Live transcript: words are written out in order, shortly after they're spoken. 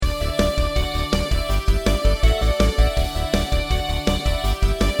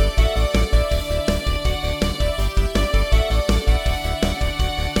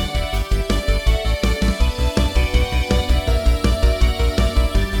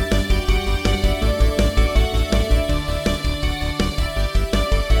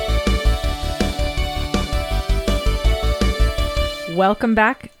Welcome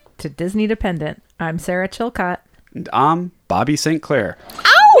back to Disney Dependent. I'm Sarah Chilcott. And I'm Bobby St. Clair.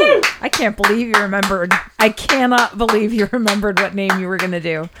 Ow! I can't believe you remembered. I cannot believe you remembered what name you were going to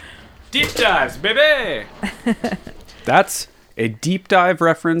do. Deep dives, baby! That's a deep dive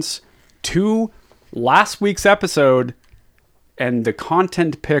reference to last week's episode and the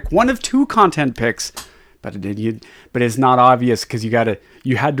content pick, one of two content picks, but it's not obvious because you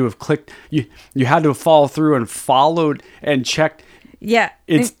had to have clicked, you had to have followed through and followed and checked. Yeah.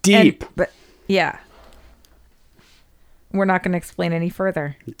 It's deep. But yeah. We're not going to explain any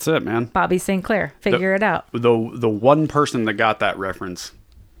further. That's it, man. Bobby St. Clair. Figure it out. The one person that got that reference,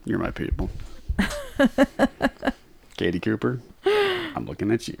 you're my people. Katie Cooper, I'm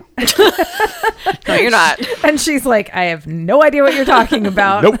looking at you. No, you're not. And she's like, I have no idea what you're talking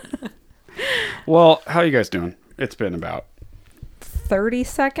about. Nope. Well, how you guys doing? It's been about 30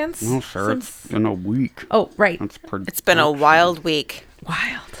 seconds? Oh, sure. It's been a week. Oh, right. It's been a wild week.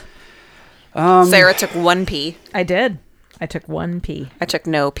 Wild. Sarah took 1 pee. I did. I took 1 pee. I took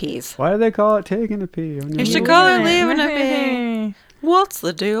no peas. Why do they call it taking a pee? You should call it leaving a pee. What's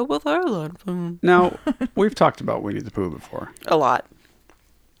the deal with Ireland? Now, we've talked about Winnie the Pooh before. A lot.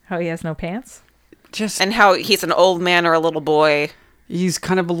 How he has no pants? And how he's an old man or a little boy. He's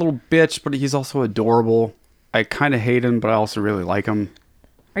kind of a little bitch, but he's also adorable. I kind of hate him, but I also really like him.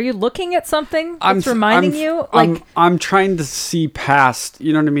 Are you looking at something that's reminding you? Like, I'm trying to see past,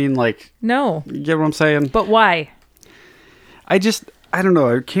 you know what I mean? Like, no. You get what I'm saying? But why? I don't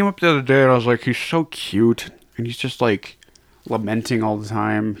know. I came up the other day and I was like, he's so cute. And he's just like lamenting all the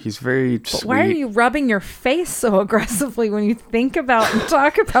time. He's very sweet. Why are you rubbing your face so aggressively when you think about and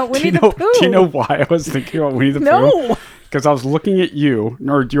talk about Winnie the Pooh? Do you know why I was thinking about Winnie the Pooh? No. Because I was looking at you,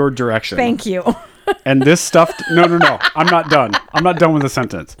 or your direction. Thank you. And this stuff... No. I'm not done. I'm not done with the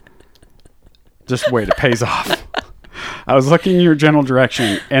sentence. Just wait. It pays off. I was looking in your general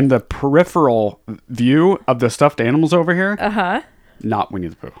direction, and the peripheral view of the stuffed animals over here... Uh-huh. Not Winnie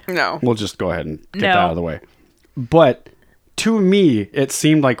the Pooh. No. We'll just go ahead and get that out of the way. But to me, it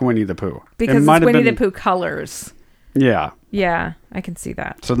seemed like Winnie the Pooh. Because it's Winnie the Pooh colors. Yeah. Yeah, I can see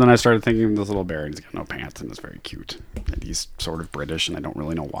that. So then I started thinking of this little bear, and he's got no pants, and it's very cute. And he's sort of British, and I don't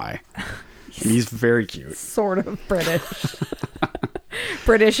really know why. And he's very cute. Sort of British.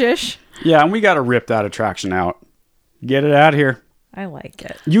 British-ish. Yeah, and we got to rip that attraction out. Get it out of here. I like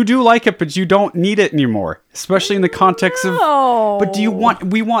it. You do like it, but you don't need it anymore. Especially in the context of... But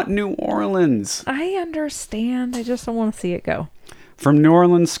we want New Orleans. I understand. I just don't want to see it go. From New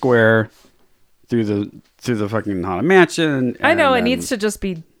Orleans Square through the fucking Haunted Mansion. I know, it needs to just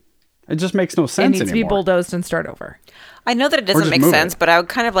be... It just makes no sense anymore. It needs to be bulldozed and start over. I know that it doesn't make sense, but I would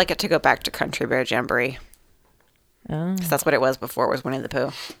kind of like it to go back to Country Bear Jamboree. Oh. Because that's what it was before, was Winnie the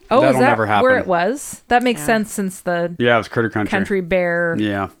Pooh. Oh, That'll is that never happen. where it was? That makes sense since the... Yeah, it was Critter Country. Country Bear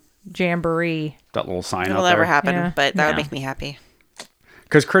Yeah. Jamboree. That little sign It'll out there. never happen, Yeah. but that would make me happy.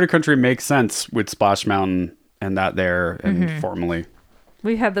 Because Critter Country makes sense with Splash Mountain and that there and formerly.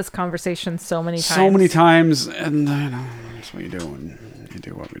 We've had this conversation so many times. So many times, and that's what you do when you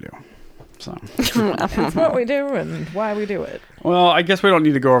do what we do. So That's what we do and why we do it. Well, I guess we don't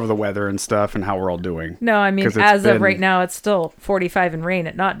need to go over the weather and stuff and how we're all doing. No, I mean, as of right now, it's still 45 and rain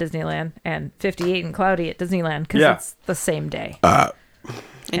at not Disneyland and 58 and cloudy at Disneyland because it's the same day.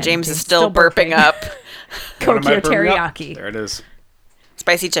 And James is still burping up. Kokio teriyaki. There it is.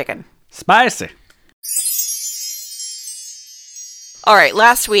 Spicy chicken. Spicy. All right,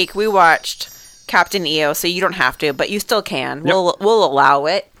 last week we watched Captain EO, so you don't have to, but you still can. Yep. We'll allow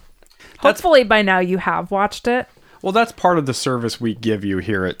it. Hopefully by now you have watched it. Well, that's part of the service we give you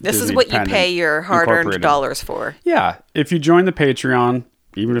here at This Disney is what you Dependent pay your hard-earned Incorporated. dollars for. Yeah. If you join the Patreon,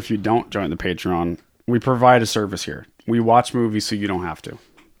 even if you don't join the Patreon, we provide a service here. We watch movies so you don't have to.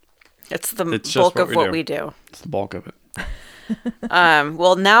 It's the It's just bulk what of we what do. we do. It's the bulk of it.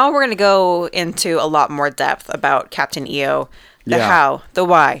 Well, now we're going to go into a lot more depth about Captain EO. The Yeah. how, the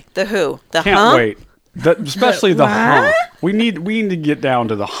why, the who, the Can't wait. Especially the huh. what? We need to get down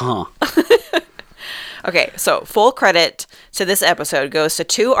to the huh. Okay, so full credit to this episode goes to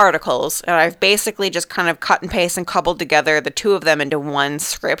 2 articles, and I've basically just kind of cut and paste and cobbled together the 2 of them into one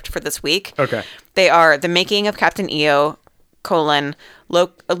script for this week. Okay. They are The Making of Captain EO, Lucas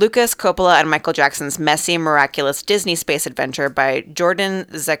Coppola and Michael Jackson's Messy, Miraculous Disney Space Adventure by Jordan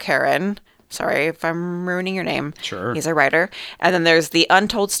Zakarin. Sorry if I'm ruining your name. Sure. He's a writer. And then there's The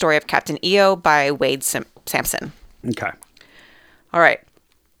Untold Story of Captain EO by Wade Sampson. Okay. All right.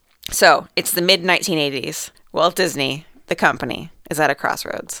 So, it's the mid-1980s. Walt Disney, the company, is at a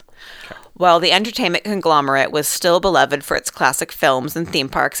crossroads. Okay. While the entertainment conglomerate was still beloved for its classic films and theme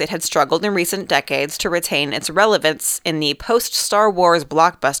parks, it had struggled in recent decades to retain its relevance in the post-Star Wars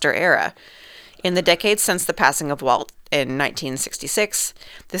blockbuster era. In the decades since the passing of Walt in 1966,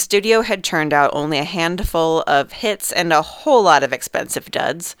 the studio had turned out only a handful of hits and a whole lot of expensive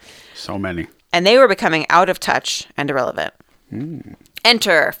duds. So many. And they were becoming out of touch and irrelevant.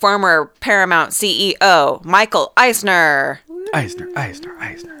 Enter former Paramount CEO Michael Eisner. Eisner.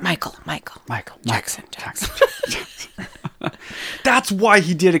 Michael Jackson. That's why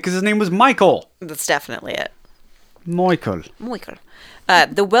he did it, because his name was Michael. That's definitely it. Michael.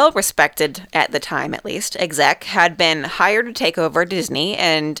 The well-respected, at the time at least, exec had been hired to take over Disney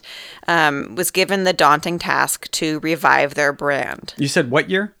and was given the daunting task to revive their brand. You said what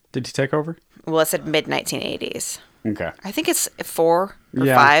year did he take over? Well, it said mid-1980s. Okay. I think it's 4 or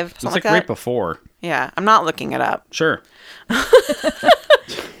 5, something like that. right before. Yeah, I'm not looking it up. Sure.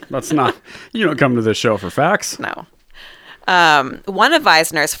 That's not... You don't come to this show for facts. No. One of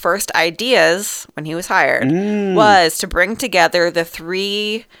Eisner's first ideas when he was hired was to bring together the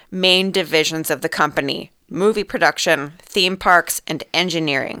 3 main divisions of the company: movie production, theme parks, and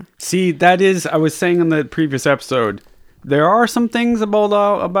engineering. See, that is... I was saying in the previous episode, there are some things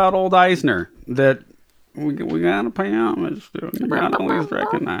about old Eisner that... We gotta pay homage to. We gotta at least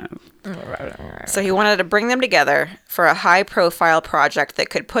recognize. So he wanted to bring them together for a high-profile project that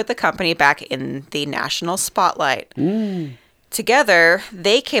could put the company back in the national spotlight. Together,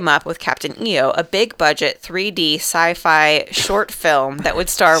 they came up with Captain EO, a big-budget 3D sci-fi short film that would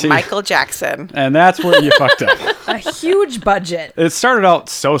star Michael Jackson. And that's where you fucked up. A huge budget. It started out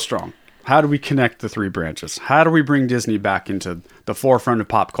so strong. How do we connect the 3 branches? How do we bring Disney back into the forefront of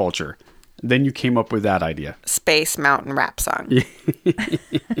pop culture? Then you came up with that idea. Space Mountain rap song.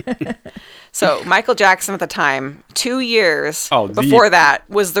 So Michael Jackson at the time, 2 years before that,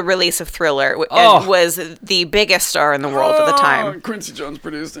 was the release of Thriller and was the biggest star in the world at the time. Quincy Jones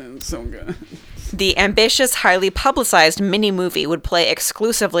produced it. It's so good. The ambitious, highly publicized mini-movie would play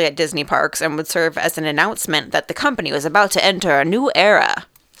exclusively at Disney parks and would serve as an announcement that the company was about to enter a new era.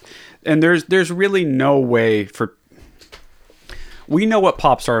 And there's really no way for... We know what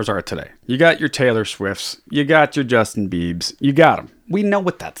pop stars are today. You got your Taylor Swifts. You got your Justin Biebs. You got them. We know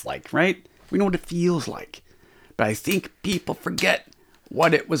what that's like, right? We know what it feels like. But I think people forget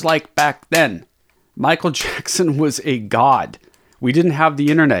what it was like back then. Michael Jackson was a god. We didn't have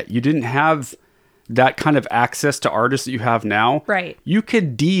the internet. You didn't have that kind of access to artists that you have now. Right. You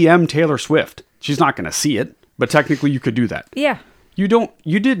could DM Taylor Swift. She's not going to see it, but technically you could do that. Yeah. You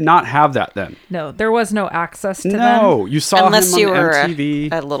did not have that then. No, there was no access to them. No, you saw Unless him you on were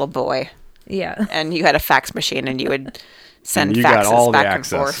MTV. a little boy. Yeah. And you had a fax machine and you would send you got all faxes the back and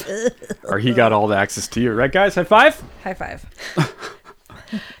access. forth. Or he got all the access to you. Right, guys? High five? High five.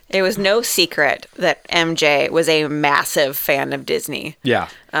 It was no secret that MJ was a massive fan of Disney. Yeah.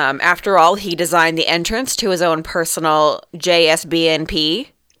 After all, he designed the entrance to his own personal JSBNP,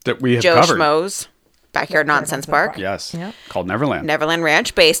 That we have Joe covered. Schmo's Backyard Nonsense Park. Yes. Yep. Called Neverland. Neverland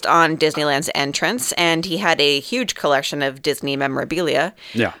Ranch, based on Disneyland's entrance, and he had a huge collection of Disney memorabilia.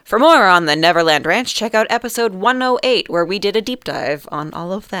 Yeah. For more on the Neverland Ranch, check out episode 108, where we did a deep dive on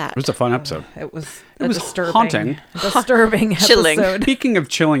all of that. It was a fun episode. It was disturbing. Disturbing Chilling. episode. Speaking of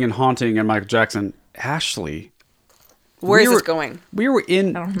chilling and haunting and Michael Jackson, Ashley. Where is this going? We were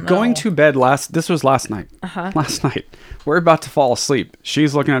don't going know. to bed this was last night. Last night. We're about to fall asleep.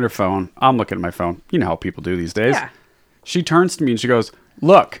 She's looking at her phone. I'm looking at my phone. You know how people do these days. Yeah. She turns to me and she goes,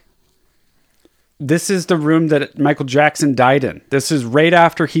 "Look, this is the room that Michael Jackson died in. This is right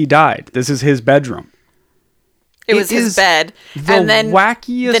after he died. This is his bedroom." It was his is bed. the And then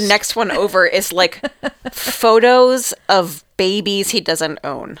wackiest- the next one over is like photos of babies he doesn't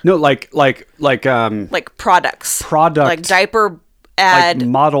own. No, like Like products. Product. Like diaper ad like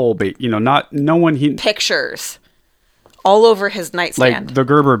model no one he pictures all over his nightstand. like the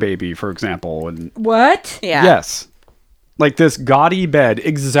Gerber baby, for example, and What? Yeah. yes. Like this gaudy bed,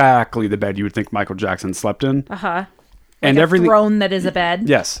 exactly the bed you would think Michael Jackson slept in. Uh-huh. And A everything throne that is a bed?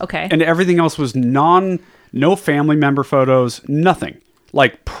 Yes. Okay. And everything else was no family member photos, nothing.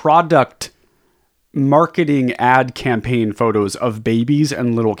 Like product marketing ad campaign photos of babies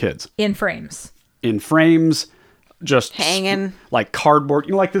and little kids In frames. in frames, just Hanging. like cardboard.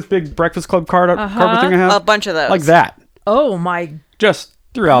 You know, like this big Breakfast Club cardboard thing I have? A bunch of those. Like that. Oh my Just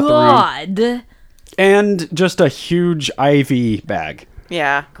throughout the room. God. And just a huge IV bag.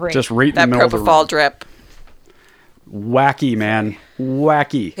 Yeah. Great. Just right in That the middle of the propofol room. drip. Wacky, man.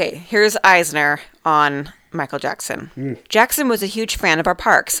 Wacky. Okay, here's Eisner on Michael Jackson. Jackson was a huge fan of our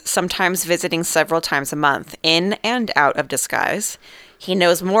parks, sometimes visiting several times a month, in and out of disguise. He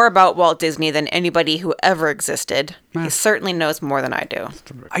knows more about Walt Disney than anybody who ever existed. He certainly knows more than I do.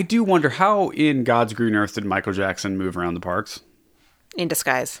 I do wonder how in God's green earth did Michael Jackson move around the parks? In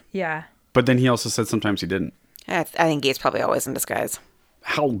disguise. Yeah. But then he also said sometimes he didn't. I think he's probably always in disguise.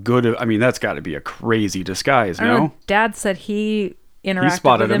 How good I mean, that's got to be a crazy disguise, I don't no? know. Dad said he interacted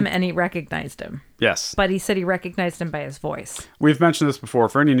spotted with him him. and he recognized him. Yes. But he said he recognized him by his voice. We've mentioned this before.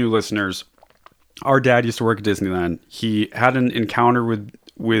 For any new listeners, our dad used to work at Disneyland. He had an encounter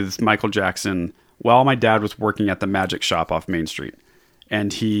with Michael Jackson while my dad was working at the magic shop off Main Street.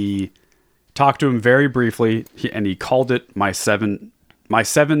 And he talked to him very briefly, and he called it my 7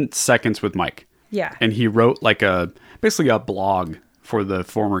 seconds with Mike. Yeah. And he wrote like basically a blog for the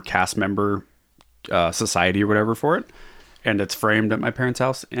former cast member society or whatever for it. And it's framed at my parents'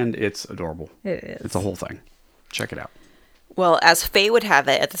 house, and it's adorable. It is. It's a whole thing. Check it out. Well, as fate would have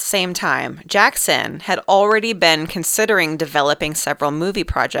it, at the same time, Jackson had already been considering developing several movie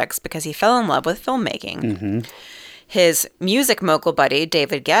projects because he fell in love with filmmaking. Mm-hmm. His music mogul buddy,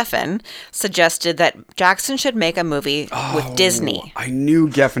 David Geffen, suggested that Jackson should make a movie with Disney. I knew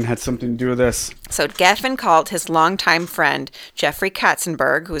Geffen had something to do with this. So Geffen called his longtime friend, Jeffrey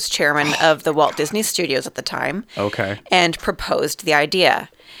Katzenberg, who was chairman of the Walt Disney Studios at the time, and proposed the idea.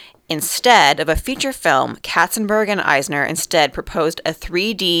 Instead of a feature film, Katzenberg and Eisner instead proposed a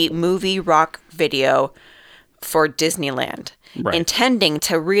 3D movie rock video for Disneyland, intending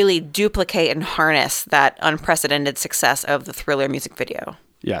to really duplicate and harness that unprecedented success of the Thriller music video.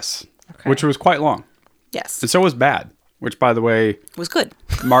 Yes. Okay. Which was quite long. Yes. And so was Bad, which, by the way... was good.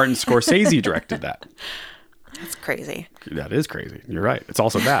 Martin Scorsese directed that. That's crazy. That is crazy. You're right. It's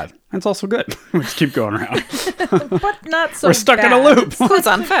also bad. And it's also good. We just keep going around. But not so We're stuck bad. in a loop. Who's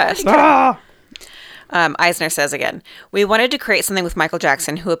on first? Eisner says again, we wanted to create something with Michael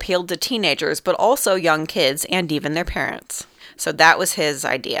Jackson who appealed to teenagers, but also young kids and even their parents. So that was his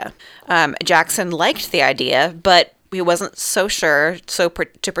idea. Jackson liked the idea, but he wasn't so sure. So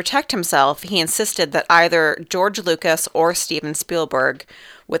to protect himself, he insisted that either George Lucas or Steven Spielberg,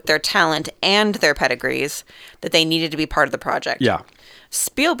 with their talent and their pedigrees, that they needed to be part of the project. Yeah.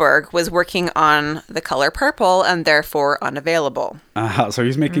 Spielberg was working on The Color Purple and therefore unavailable. So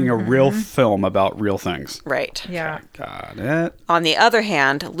he's making a real film about real things. Right. Yeah. Okay, got it. On the other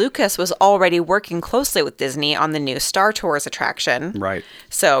hand, Lucas was already working closely with Disney on the new Star Tours attraction. Right.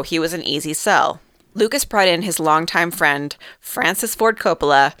 So he was an easy sell. Lucas brought in his longtime friend, Francis Ford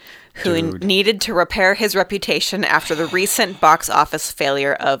Coppola, who needed to repair his reputation after the recent box office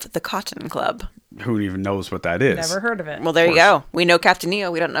failure of The Cotton Club. Who even knows what that is? Never heard of it. Well, there you go. We know Captain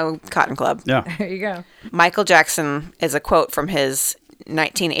EO. We don't know Cotton Club. Yeah. There you go. Michael Jackson is a quote from his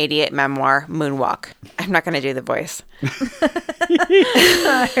 1988 memoir, Moonwalk. I'm not going to do the voice.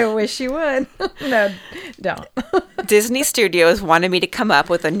 I wish you would. No, don't. Disney Studios wanted me to come up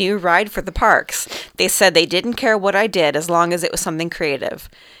with a new ride for the parks. They said they didn't care what I did as long as it was something creative.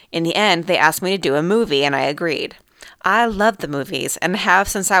 In the end, they asked me to do a movie, and I agreed. I love the movies and have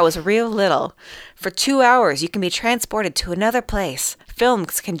since I was real little. For 2 hours, you can be transported to another place.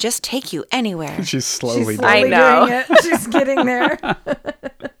 Films can just take you anywhere. She's slowly doing I know. it. She's getting there.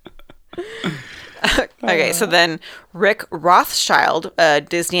 Okay, so then Rick Rothschild, a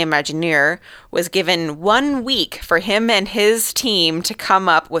Disney Imagineer, was given 1 week for him and his team to come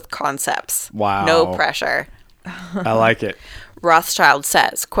up with concepts. Wow. No pressure. I like it. Rothschild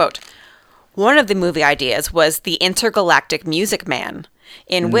says, quote, one of the movie ideas was The Intergalactic Music Man,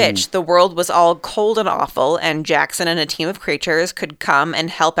 in which the world was all cold and awful, and Jackson and a team of creatures could come and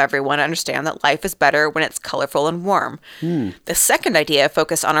help everyone understand that life is better when it's colorful and warm. The second idea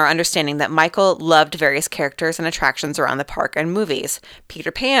focused on our understanding that Michael loved various characters and attractions around the park and movies.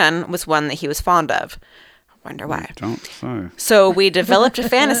 Peter Pan was one that he was fond of. Wonder why. Don't say. So we developed a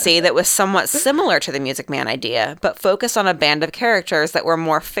fantasy that was somewhat similar to the Music Man idea, but focused on a band of characters that were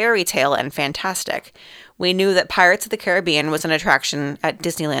more fairy tale and fantastic. We knew that Pirates of the Caribbean was an attraction at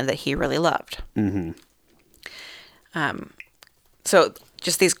Disneyland that he really loved. So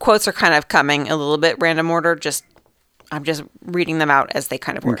just these quotes are kind of coming a little bit random order. I'm just reading them out as they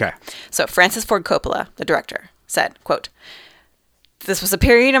kind of work. Okay. So Francis Ford Coppola, the director, said, quote, this was a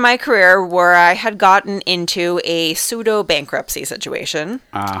period in my career where I had gotten into a pseudo-bankruptcy situation.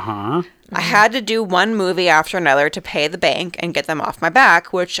 Uh-huh. I had to do one movie after another to pay the bank and get them off my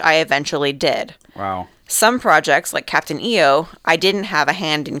back, which I eventually did. Wow. Some projects, like Captain EO, I didn't have a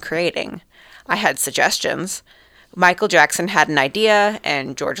hand in creating. I had suggestions, Michael Jackson had an idea,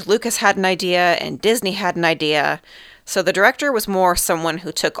 and George Lucas had an idea, and Disney had an idea. So the director was more someone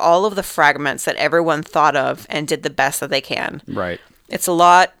who took all of the fragments that everyone thought of and did the best that they can. Right. It's a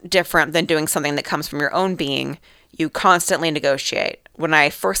lot different than doing something that comes from your own being. You constantly negotiate. When I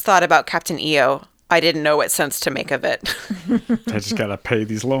first thought about Captain EO, I didn't know what sense to make of it. I just gotta pay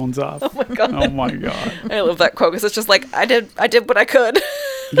these loans off. Oh my god. Oh my god. I love that quote because it's just like I did what I could.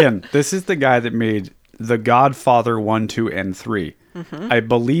 Again, this is the guy that made The Godfather 1, 2, and 3. Mm-hmm. I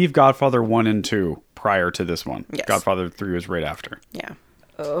believe Godfather 1 and 2 prior to this one. Yes. Godfather 3 was right after. Yeah.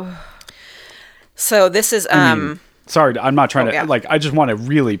 Oh. So this is Sorry, I'm not trying to yeah. I just want to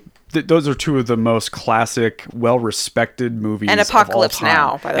really those are two of the most classic, well-respected movies and Apocalypse of all time.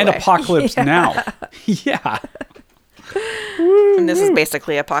 Now, by the way. And Apocalypse Now. Yeah. And this is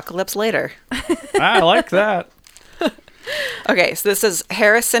basically Apocalypse Later. I like that. Okay, so this is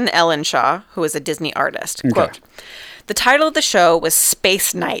Harrison Ellenshaw, who is a Disney artist. Okay. Quote, the title of the show was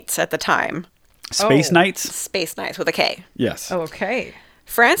Space Knights at the time. Space Knights? Space Knights with a K. Yes. Okay.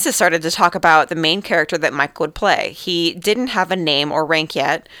 Francis started to talk about the main character that Michael would play. He didn't have a name or rank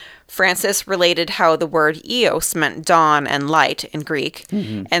yet. Francis related how the word Eos meant dawn and light in Greek,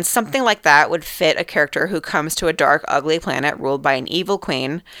 and something like that would fit a character who comes to a dark, ugly planet ruled by an evil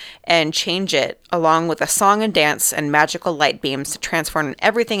queen and change it, along with a song and dance and magical light beams to transform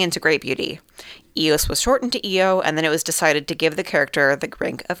everything into great beauty. Eos was shortened to EO, and then it was decided to give the character the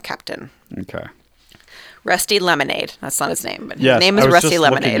rank of captain. Okay. Rusty Lemonade. That's not his name, but his Yes, name is I was Rusty just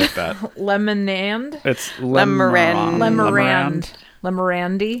Lemonade. looking at that. Lemonade. It's Lemerand.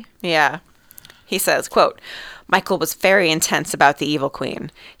 Lemerandy. Yeah. He says, quote, Michael was very intense about the evil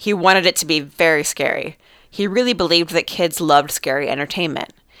queen. He wanted it to be very scary. He really believed that kids loved scary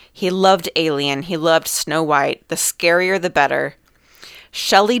entertainment. He loved Alien. He loved Snow White. The scarier, the better.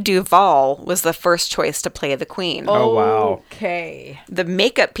 Shelley Duvall was the first choice to play the queen. Oh, wow. Okay. The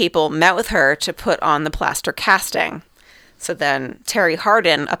makeup people met with her to put on the plaster casting. So then Terry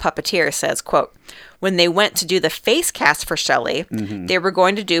Hardin, a puppeteer, says, quote, when they went to do the face cast for Shelley, they were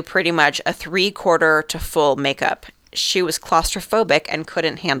going to do pretty much a 3/4 to full makeup. She was claustrophobic and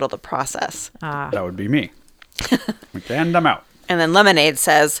couldn't handle the process. That would be me. And I'm out. And then Lemonade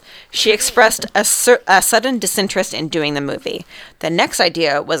says, she expressed a sudden disinterest in doing the movie. The next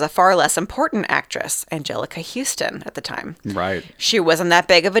idea was a far less important actress, Angelica Houston, at the time. Right. She wasn't that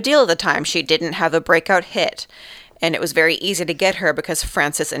big of a deal at the time. She didn't have a breakout hit. And it was very easy to get her because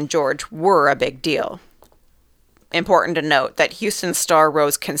Francis and George were a big deal. Important to note that Houston's star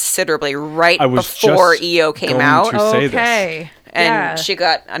rose considerably right before EO came out. Say this. And she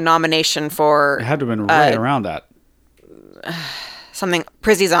got a nomination for... It had to have been right around that. Something...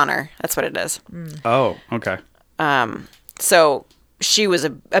 Prizzy's Honor. That's what it is. Oh, okay. So she was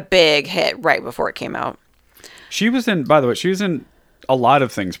a big hit right before it came out. She was in... By the way, she was in a lot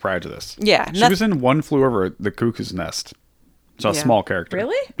of things prior to this. Yeah. She was in One Flew Over the Cuckoo's Nest. So a small character.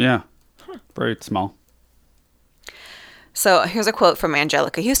 Really? Yeah. Very small. So here's a quote from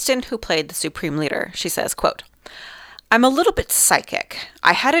Angelica Houston, who played the Supreme Leader. She says, quote, I'm a little bit psychic.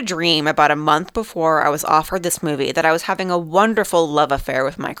 I had a dream about a month before I was offered this movie that I was having a wonderful love affair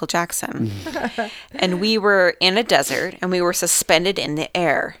with Michael Jackson. And we were in a desert and we were suspended in the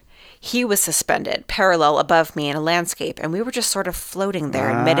air. He was suspended parallel above me in a landscape and we were just sort of floating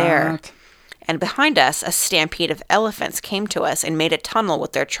there in midair. And behind us, a stampede of elephants came to us and made a tunnel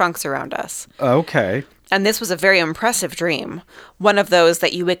with their trunks around us. Okay. And this was a very impressive dream. One of those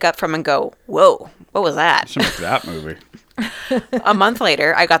that you wake up from and go, whoa, what was that? Should make that movie. A month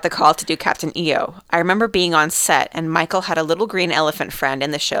later, I got the call to do Captain EO. I remember being on set, and Michael had a little green elephant friend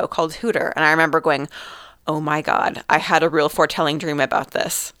in the show called Hooter. And I remember going, oh my God, I had a real foretelling dream about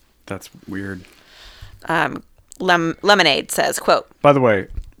this. That's weird. Lemonade says, quote, by the way,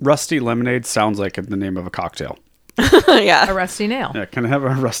 Rusty Lemonade sounds like the name of a cocktail. Yeah. A rusty nail. Yeah, can I have a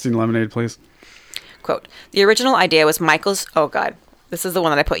Rusty Lemonade, please? Quote, the original idea was Michael's... Oh, God. This is the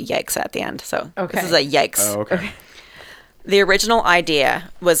one that I put yikes at the end. So This is a yikes. Oh, okay. The original idea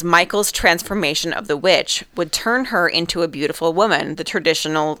was Michael's transformation of the witch would turn her into a beautiful woman, the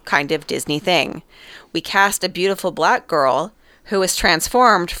traditional kind of Disney thing. We cast a beautiful black girl who was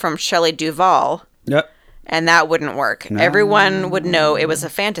transformed from Shelley Duvall. Yep. And that wouldn't work. No. Everyone would know it was a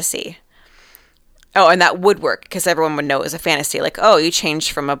fantasy. Oh, and that would work because everyone would know it was a fantasy. Like, oh, you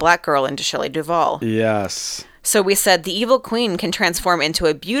changed from a black girl into Shelley Duvall. Yes. So we said the evil queen can transform into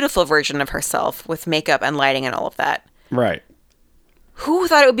a beautiful version of herself with makeup and lighting and all of that. Right. Who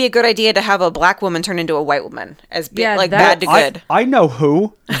thought it would be a good idea to have a black woman turn into a white woman as bad to good? I know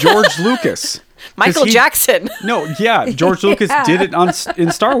who. George Lucas. Michael Jackson. No, yeah, George Lucas did it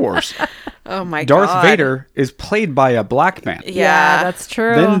in Star Wars. Oh my God. God. Darth Vader is played by a black man. Yeah, that's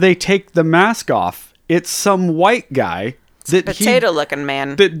true. Then they take the mask off. It's some white guy potato-looking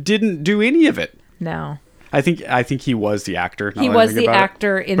man that didn't do any of it. No. I think he was the actor. He was the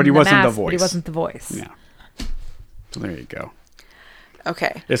actor in but he the wasn't mask, the voice. but he wasn't the voice. Yeah. So there you go.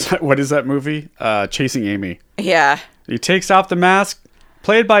 Okay. What is that movie? Chasing Amy. Yeah. He takes off the mask,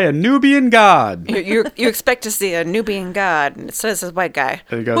 played by a Nubian god. You expect to see a Nubian god, and it says this white guy.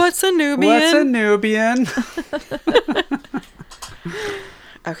 And he goes, What's a Nubian? What's a Nubian?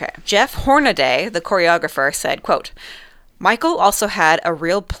 Okay. Jeff Hornaday, the choreographer, said, quote, Michael also had a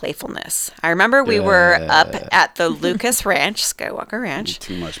real playfulness. I remember we were up at the Lucas Ranch, Skywalker Ranch.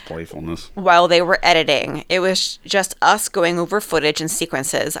 Too much playfulness. While they were editing. It was just us going over footage and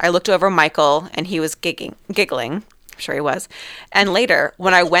sequences. I looked over Michael, and he was giggling. I'm sure he was. And later,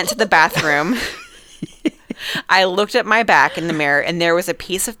 when I went to the bathroom, I looked at my back in the mirror, and there was a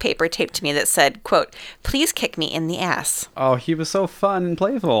piece of paper taped to me that said, quote, please kick me in the ass. Oh, he was so fun and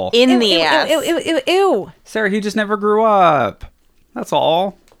playful. In the ass. Ew. Sarah, he just never grew up. That's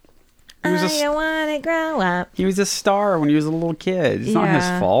all. He was I don't want to grow up. He was a star when he was a little kid. It's not his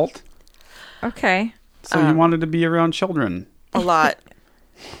fault. Okay. So he wanted to be around children. A lot.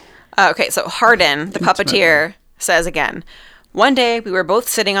 Okay, so Hardin, the puppeteer, says again, one day we were both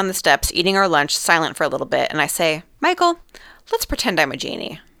sitting on the steps eating our lunch, silent for a little bit, and I say, Michael, let's pretend I'm a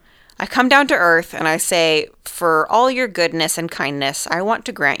genie. I come down to earth and I say, for all your goodness and kindness, I want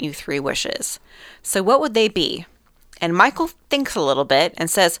to grant you 3 wishes. So what would they be? And Michael thinks a little bit and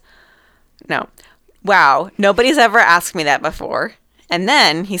says, no, wow, nobody's ever asked me that before. And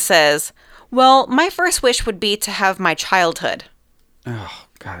then he says, well, my first wish would be to have my childhood. Oh,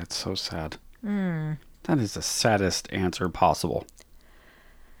 God, it's so sad. That is the saddest answer possible.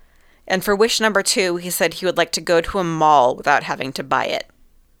 And for wish number 2, he said he would like to go to a mall without having to buy it.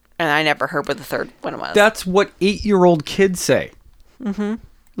 And I never heard what the third one was. That's what 8-year-old kids say. Mm-hmm.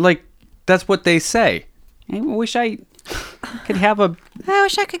 Like, that's what they say. I wish I could have a... I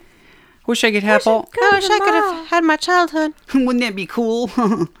wish I could... Wish I could have all... I wish I could have had my childhood. Wouldn't that be cool?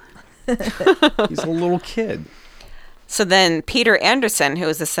 He's a little kid. So then Peter Anderson, who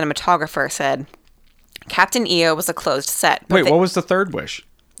was the cinematographer, said, Captain EO was a closed set. Wait, what was the third wish?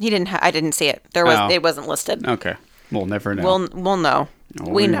 He didn't. I didn't see it. It wasn't listed. Okay, we'll never know. We'll know.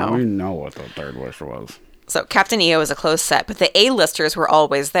 We know. We know what the third wish was. So Captain EO was a closed set, but the A-listers were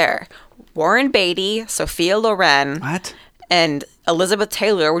always there. Warren Beatty, Sophia Loren, What? and Elizabeth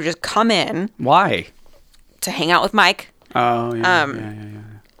Taylor would just come in Why? to hang out with Mike. Oh, yeah, yeah.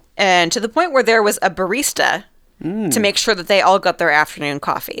 And to the point where there was a barista to make sure that they all got their afternoon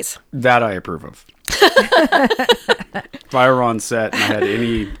coffees. That I approve of. If I were on set and I had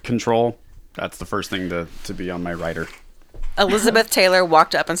any control, that's the first thing to be on my writer. Elizabeth Taylor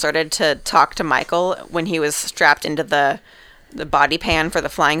walked up and started to talk to Michael when he was strapped into the body pan for the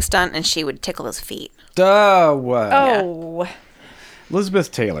flying stunt, and she would tickle his feet. Duh. Oh.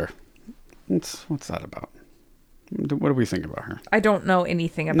 Elizabeth Taylor. What's that about? What do we think about her? I don't know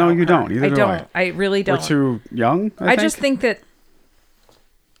anything about No, you her. don't. Either I do don't. I really don't. We're too young, I just think that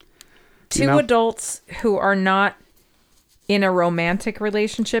two know? adults who are not in a romantic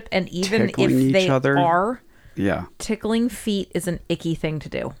relationship, and even Tickling if each they other. are, Yeah, tickling feet is an icky thing to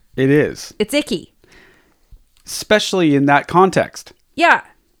do. it is. It's icky. Especially in that context. Yeah.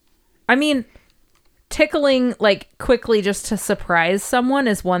 I mean, tickling like quickly just to surprise someone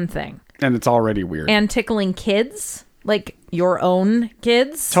is one thing. And it's already weird. And tickling kids, like your own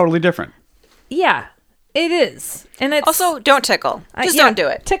kids. Totally different. Yeah, it is. And it's Also, don't tickle. Just don't do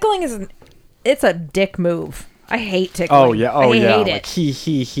it. Tickling it's a dick move. I hate tickling. Oh, yeah. Oh, I yeah. hate Like,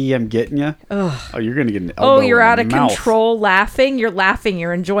 it. I'm getting you. Oh, you're going to get an elbow Oh, you're in out the of mouth. control laughing. You're laughing.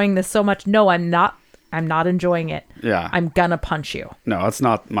 You're enjoying this so much. No, I'm not. I'm not enjoying it. Yeah. I'm gonna punch you. No, it's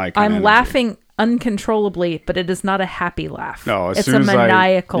not my kind of I'm energy. laughing uncontrollably, but it is not a happy laugh. No, as it's soon a as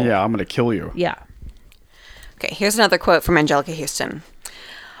maniacal. Yeah, I'm going to kill you. Yeah. Okay, here's another quote from Angelica Houston.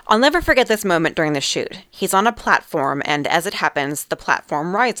 I'll never forget this moment during the shoot. He's on a platform, and as it happens, the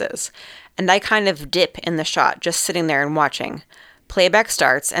platform rises. And I kind of dip in the shot, just sitting there and watching. Playback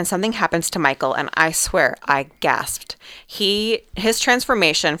starts, and something happens to Michael, and I swear, I gasped. His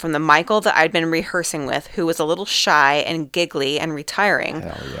transformation from the Michael that I'd been rehearsing with, who was a little shy and giggly and retiring,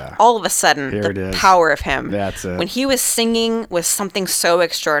 Hell yeah. all of a sudden, Here it the is. power of him. That's it. When he was singing was something so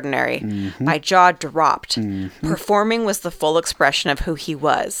extraordinary. My jaw dropped. Performing was the full expression of who he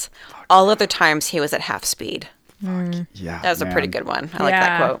was. All other times he was at half speed. Yeah, That was a pretty man. good one. I like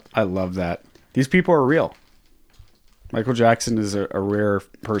that quote. I love that. These people are real. Michael Jackson is a rare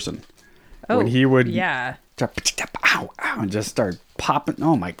person. Oh, When he would yeah. ow, ow, and just start popping.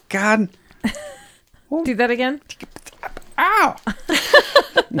 Oh my God. Do that again. Ow.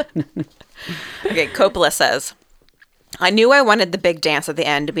 Okay, Coppola says, I knew I wanted the big dance at the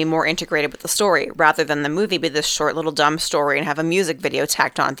end to be more integrated with the story, rather than the movie be this short little dumb story and have a music video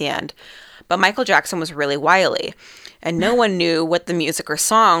tacked on at the end. But Michael Jackson was really wily, and no one knew what the music or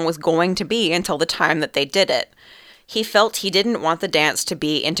song was going to be until the time that they did it. He felt he didn't want the dance to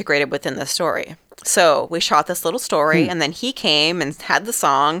be integrated within the story. So we shot this little story, and then he came and had the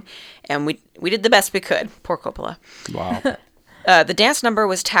song, and we did the best we could. Poor Coppola. Wow. The dance number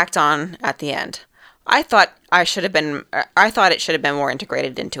was tacked on at the end. I thought it should have been more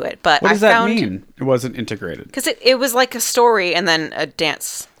integrated into it, but What does I that found mean? It wasn't integrated. because it was like a story and then a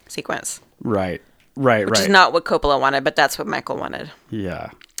dance sequence, Right. which is not what Coppola wanted, but that's what Michael wanted. Yeah.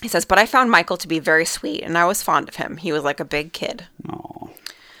 He says, but I found Michael to be very sweet, and I was fond of him. He was like a big kid. Oh.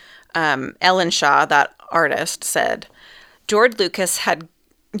 Ellen Shaw, that artist, said, George Lucas had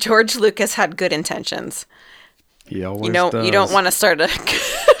good intentions. He always You does. don't want to start a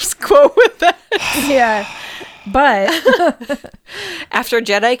quote with that. Yeah. But After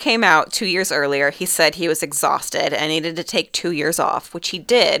Jedi came out 2 years earlier, he said he was exhausted and needed to take 2 years off, which he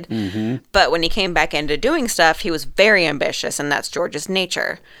did. Mm-hmm. But when he came back into doing stuff, he was very ambitious, and that's George's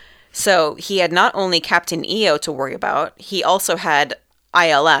nature. So he had not only Captain EO to worry about, he also had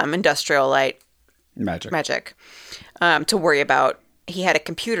ILM, Industrial Light Magic. to worry about. He had a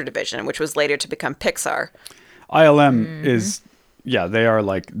computer division, which was later to become Pixar. ILM is, they are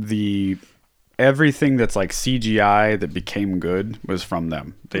like everything that's like CGI that became good was from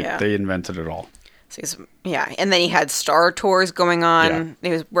them. They invented it all. So and then he had Star Tours going on.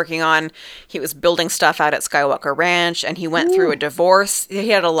 Yeah. He was building stuff out at Skywalker Ranch, and he went through a divorce. He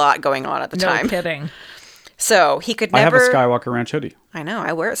had a lot going on at the no time. kidding. So he could I have never. a Skywalker Ranch hoodie. I know.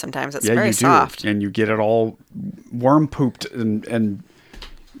 I wear it sometimes. It's Yeah, very you soft. do, and you get it all worm pooped and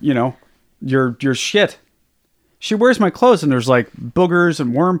your shit. She wears my clothes, and there's like boogers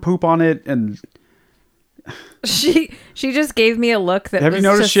and worm poop on it, and She just gave me a look that Have you was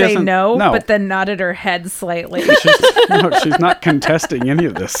noticed to she say hasn't- no, No. but then nodded her head slightly. she's not contesting any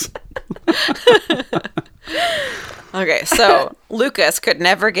of this. Okay, so Lucas could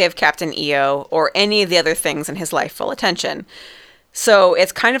never give Captain EO or any of the other things in his life full attention. So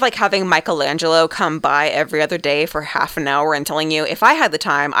it's kind of like having Michelangelo come by every other day for half an hour and telling you, if I had the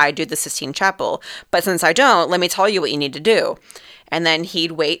time, I'd do the Sistine Chapel. But since I don't, let me tell you what you need to do. And then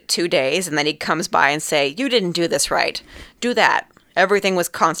he'd wait 2 days, and then he comes by and say, you didn't do this right. Do that. Everything was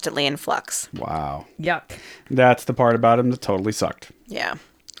constantly in flux. Wow. Yuck. That's the part about him that totally sucked. Yeah.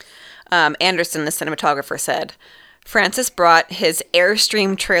 Anderson, the cinematographer, said, Francis brought his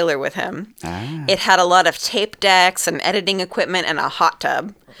Airstream trailer with him. It had a lot of tape decks and editing equipment and a hot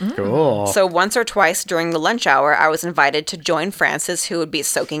tub. Cool. So once or twice during the lunch hour, I was invited to join Francis, who would be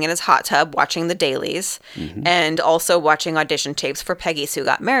soaking in his hot tub watching the dailies and also watching audition tapes for Peggy Sue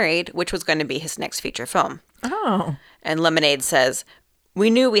Got Married, which was going to be his next feature film. Oh. And Lemonade says, we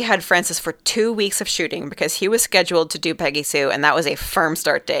knew we had Francis for 2 weeks of shooting because he was scheduled to do Peggy Sue, and that was a firm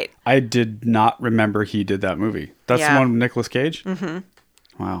start date. I did not remember he did that movie. That's the one with Nicolas Cage? Mm-hmm.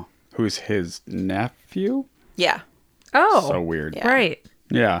 Wow. Who's his nephew? Yeah. Oh. So weird. Yeah. Right.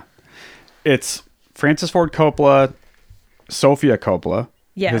 Yeah. It's Francis Ford Coppola, Sofia Coppola,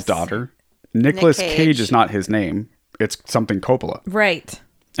 Yes. his daughter. Nicolas Cage. Cage is not his name. It's something Coppola. Right.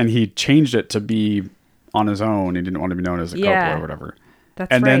 And he changed it to be on his own. He didn't want to be known as a Yeah. Coppola or whatever. That's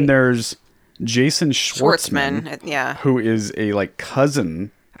And right. then there's Jason Schwartzman, Schwartzman. Yeah. who is a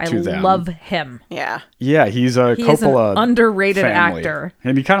cousin I to them. love him. Yeah. Yeah, he's a He is an Coppola underrated family. actor.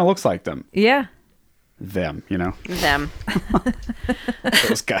 And he kind of looks like them. Yeah. Them, Them.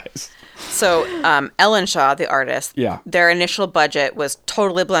 those guys. So, Ellen Shaw, the artist, Yeah. their initial budget was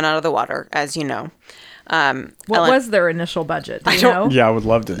totally blown out of the water, as you know. What was their initial budget? Do you know? Yeah, I would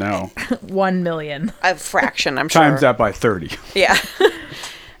love to know. 1 million. A fraction, I'm sure. Times that by 30. Yeah.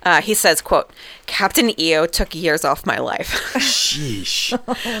 He says, quote, Captain EO took years off my life. Sheesh.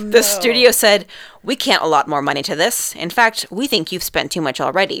 The studio said, we can't allot more money to this. In fact, we think you've spent too much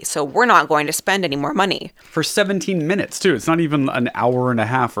already, so we're not going to spend any more money. For 17 minutes, too. It's not even an hour and a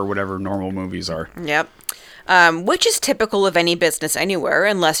half or whatever normal movies are. Yep. Which is typical of any business anywhere,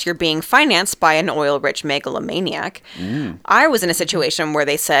 unless you're being financed by an oil-rich megalomaniac. I was in a situation where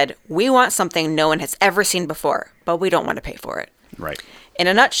they said, we want something no one has ever seen before, but we don't want to pay for it. Right. In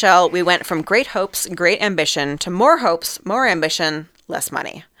a nutshell, we went from great hopes, great ambition, to more hopes, more ambition, less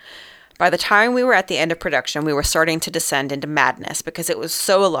money. By the time we were at the end of production, we were starting to descend into madness because it was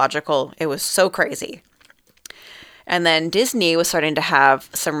so illogical. It was so crazy. And then Disney was starting to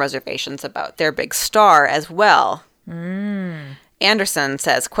have some reservations about their big star as well. Anderson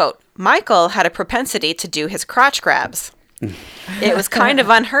says, quote, Michael had a propensity to do his crotch grabs. It was kind of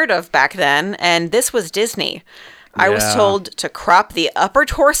unheard of back then, and this was Disney. I was told to crop the upper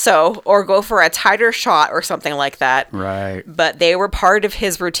torso or go for a tighter shot or something like that. Right. But they were part of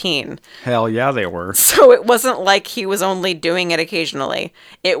his routine. Hell yeah, they were. So it wasn't like he was only doing it occasionally.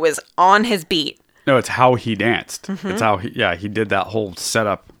 It was on his beat. No, it's how he danced. It's how he did that whole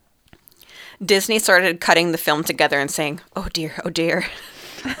setup. Disney started cutting the film together and saying, oh dear, oh dear.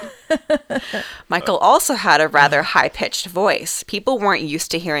 Michael also had a rather high-pitched voice. People weren't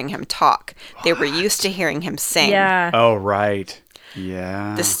used to hearing him talk. They were used to hearing him sing. Yeah. Oh, right.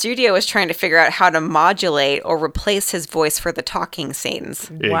 Yeah. The studio was trying to figure out how to modulate or replace his voice for the talking scenes.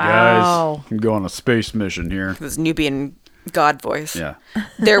 Hey, Wow. guys, I'm going on a space mission here. His Nubian god voice. Yeah.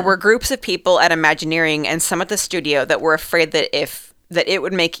 There were groups of people at Imagineering and some at the studio that were afraid that it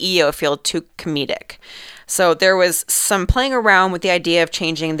would make EO feel too comedic. So there was some playing around with the idea of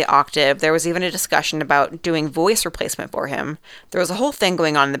changing the octave. There was even a discussion about doing voice replacement for him. There was a whole thing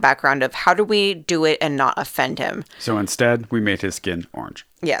going on in the background of how do we do it and not offend him. So instead, we made his skin orange.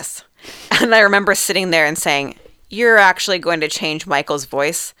 Yes. And I remember sitting there and saying, you're actually going to change Michael's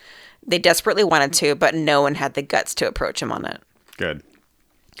voice. They desperately wanted to, but no one had the guts to approach him on it. Good.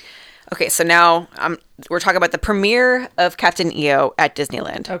 Okay, so now we're talking about the premiere of Captain EO at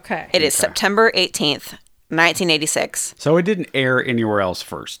Disneyland. Okay. It is September 18th, 1986. So it didn't air anywhere else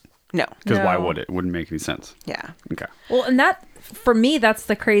first. No. Because why No. would it? It wouldn't make any sense. Yeah. Okay. Well, and that, for me, that's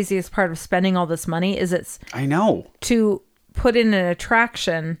the craziest part of spending all this money is it's I know. to put in an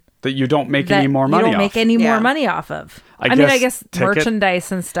attraction That you don't make that any more money you don't make off. any Yeah. more money off of. I I mean, I guess guess ticket-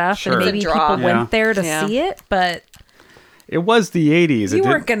 merchandise and stuff, Sure. and maybe It's a draw. people Yeah. went there to Yeah. see it, but It was the 80s. you It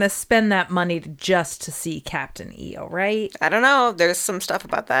weren't did, going to spend that money just to see Captain EO, right? I don't know. There's some stuff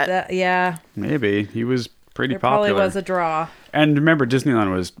about that. Yeah, maybe. He was pretty there probably popular. was a draw. And remember,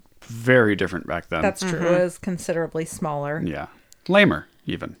 Disneyland was very different back then. That's true. It was considerably smaller. Yeah. Lamer,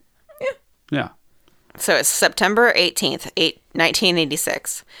 even. Yeah. So it's September 18th,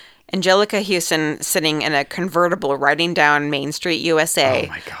 1986. Angelica Houston sitting in a convertible riding down Main Street, USA, Oh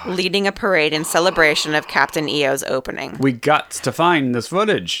my God. leading a parade in celebration of Captain EO's opening. We got to find this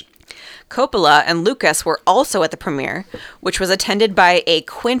footage. Coppola and Lucas were also at the premiere, which was attended by a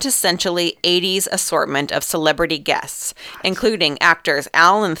quintessentially 80s assortment of celebrity guests, including actors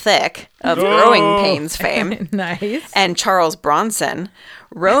Alan Thicke of Growing Pains fame Nice. and Charles Bronson,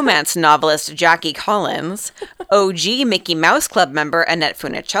 romance novelist Jackie Collins, OG Mickey Mouse Club member Annette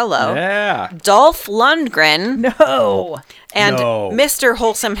Funicello, Yeah. Dolph Lundgren, No. and No. Mr.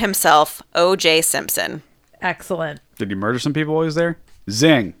 Wholesome himself, O.J. Simpson. Excellent. Did he murder some people while he was there?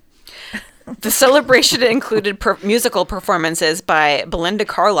 Zing. The celebration included musical performances by Belinda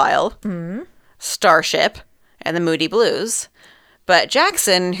Carlisle, Starship, and the Moody Blues. But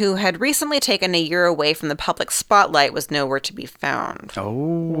Jackson, who had recently taken a year away from the public spotlight, was nowhere to be found. Oh.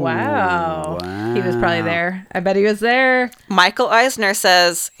 Wow. He was probably there. I bet he was there. Michael Eisner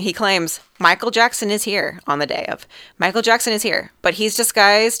he claims, Michael Jackson is here on the day of. Michael Jackson is here, but he's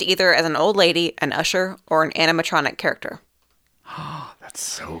disguised either as an old lady, an usher, or an animatronic character. That's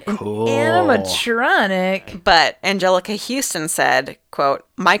so cool. Animatronic. But Angelica Houston said, quote,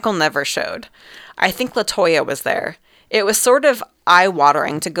 Michael never showed. I think LaToya was there. It was sort of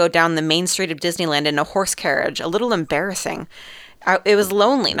eye-watering to go down the main street of Disneyland in a horse carriage, a little embarrassing. It was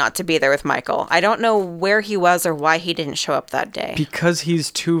lonely not to be there with Michael. I don't know where he was or why he didn't show up that day. Because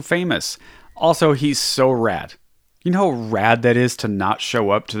he's too famous. Also, he's so rad. You know how rad that is to not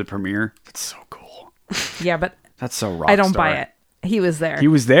show up to the premiere? That's so cool. Yeah, but That's so rock I don't star. buy it. He was there. He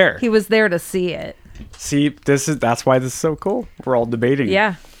was there. He was there to see it. See, that's why this is so cool. We're all debating.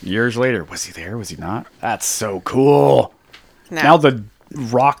 Yeah. Years later, was he there? Was he not? That's so cool. No. Now the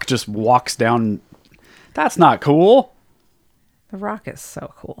Rock just walks down. That's not cool. The Rock is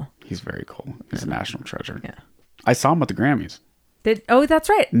so cool. He's very cool. He's a national treasure. Yeah. I saw him at the Grammys Oh, that's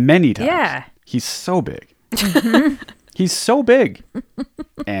right. many times. Yeah. He's so big. He's so big.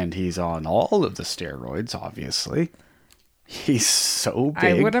 And he's on all of the steroids, obviously. He's so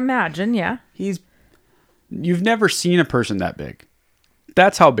big. I would imagine, yeah. You've never seen a person that big.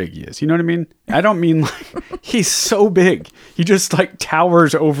 That's how big he is. You know what I mean? I don't mean like he's so big. He just like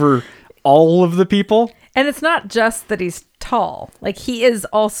towers over all of the people. And it's not just that he's tall. Like he is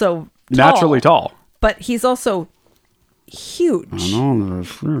also Naturally tall. But he's also huge. No, the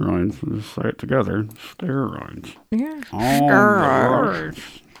steroids. Let's say it together. Steroids. Yeah. Oh,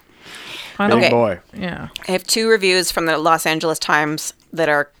 On Big Okay. boy. Yeah. I have 2 reviews from the Los Angeles Times that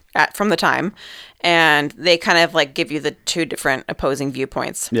are from the time, and they kind of like give you the 2 different opposing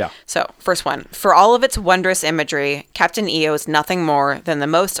viewpoints. Yeah. So, first one. For all of its wondrous imagery, Captain EO is nothing more than the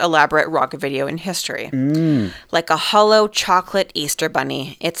most elaborate rock video in history. Like a hollow chocolate Easter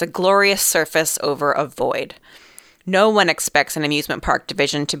bunny, it's a glorious surface over a void. No one expects an amusement park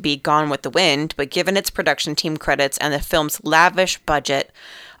division to be Gone with the Wind, but given its production team credits and the film's lavish budget,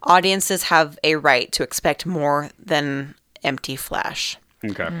 audiences have a right to expect more than empty flash.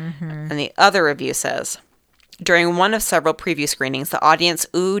 Okay. And the other review says, during one of several preview screenings, the audience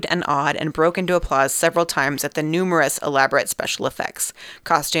oohed and awed and broke into applause several times at the numerous elaborate special effects,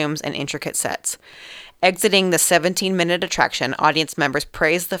 costumes, and intricate sets. Exiting the 17-minute attraction, audience members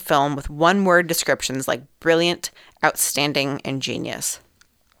praised the film with one-word descriptions like brilliant, outstanding, and genius.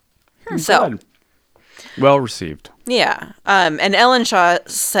 So, Good. Well received. yeah. And Ellen Shaw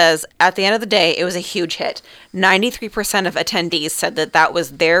says, at the end of the day, it was a huge hit. 93% of attendees said that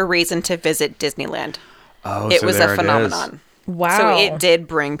was their reason to visit Disneyland. Oh, It so was there a phenomenon. Wow. So it did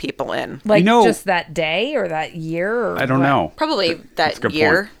bring people in. Like You know- just that day or that year? Or I don't what? know. Probably That's a that good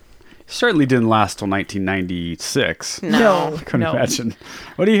year. point. Certainly didn't last till 1996. No. Couldn't no. imagine.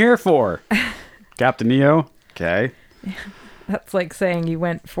 What are you here for? Captain Neo? Okay. That's like saying you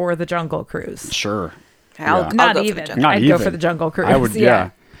went for the Jungle Cruise. Sure. I'll Yeah. Not go for the even. jungle. Not I'd even. go for the Jungle Cruise. I would,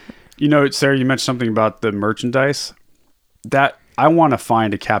 yeah. You know, Sarah, you mentioned something about the merchandise. That I want to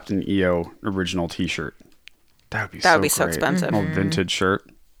find a Captain EO original T-shirt. That would be That would be so great. expensive. Old vintage shirt,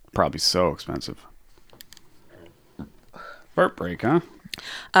 probably so expensive. Fart break, huh?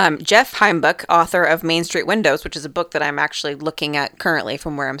 Jeff Heimbuch, author of Main Street Windows, which is a book that I'm actually looking at currently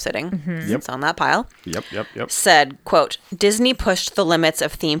from where I'm sitting. Yep. It's on that pile. Yep. Said, quote, Disney pushed the limits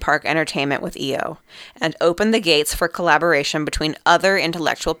of theme park entertainment with EO and opened the gates for collaboration between other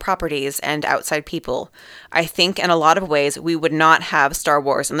intellectual properties and outside people. I think in a lot of ways we would not have Star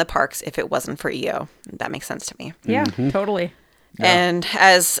Wars in the parks if it wasn't for EO. That makes sense to me. Yeah, totally. And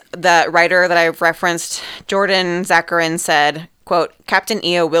as the writer that I've referenced, Jordan Zakarin said, quote, Captain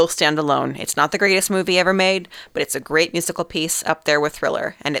EO will stand alone. It's not the greatest movie ever made, but it's a great musical piece up there with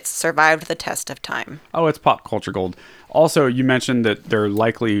Thriller, and it's survived the test of time. Oh, it's pop culture gold. Also, you mentioned that there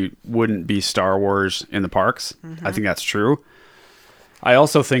likely wouldn't be Star Wars in the parks. I think that's true. I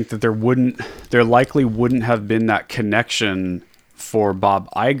also think that there likely wouldn't have been that connection for Bob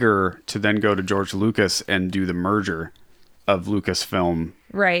Iger to then go to George Lucas and do the merger of Lucasfilm.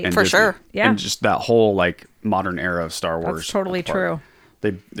 Right. And For Disney. sure. Yeah. And just that whole like modern era of Star Wars. That's totally apart.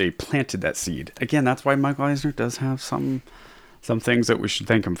 true. They planted that seed. Again, that's why Michael Eisner does have some things that we should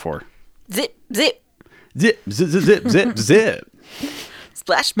thank him for. Zip, zip, Zip, zip, zip, zip, zip, zip.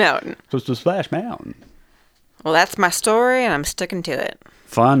 Splash Mountain. Supposed to Splash Mountain. Well, that's my story, and I'm sticking to it.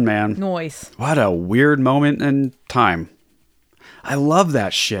 Fun, man. Noise. What a weird moment in time. I love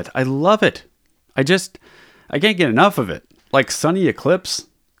that shit. I love it. I can't get enough of it. Like Sunny Eclipse.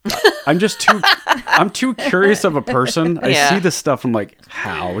 I'm too curious of a person. I Yeah. see this stuff. I'm like,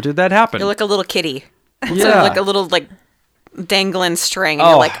 how did that happen? You're like a little kitty. Yeah. Like a little, like, dangling string, and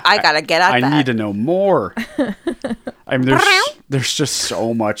you're like, I gotta get at I that. need to know more. I mean, there's just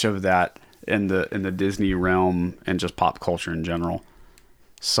so much of that in the Disney realm and just pop culture in general.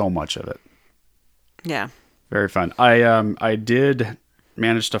 So much of it. Yeah. Very fun. I did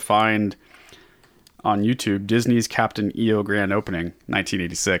manage to find on YouTube Disney's Captain EO grand opening,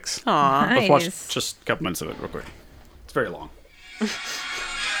 1986. Aw. Let's watch Nice. just a couple minutes of it real quick. It's very long.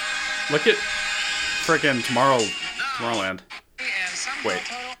 Look at freaking Tomorrowland. Wait.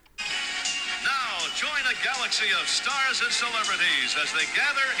 Now join a galaxy of stars and celebrities as they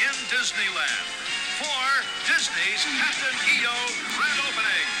gather in Disneyland for Disney's Captain EO grand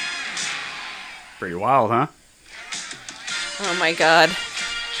opening. Pretty wild, huh? Oh my god.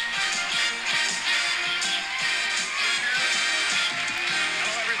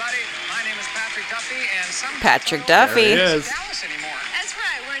 Hello, everybody. My name is Patrick Duffy, and some Patrick people don't Duffy. There he know is. Dallas anymore. That's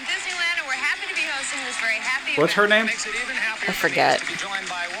right. We're in Disneyland and we're happy to be hosting this very happy What's her event. name? Makes it even happier I for me forget. to be joined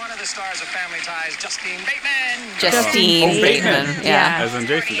by one of the stars of Family Ties, Justine Bateman. Justine Oh, Bateman. Bateman. Yeah. As in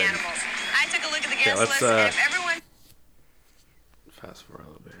Jason Sporty Bateman. animals. I took a look at the guest let's, list, and if everyone Fast forward a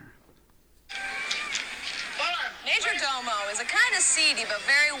little bit here. Major Domo is a kind of seedy but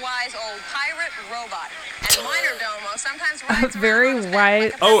very wise old pirate robot. And Minor Domo sometimes rides around Very on his back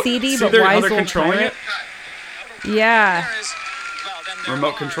wise, like a seedy see but how wise they're old controlling pirate. it? Yeah. There is, well, then there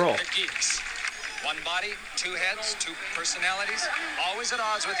Remote are control. the geeks. One body, two heads, two personalities, always at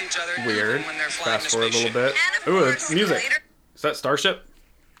odds with each other. Weird. even when they're flying Fast the forward a little spaceship. bit. And of Ooh, course, it's music. later- Is that Starship?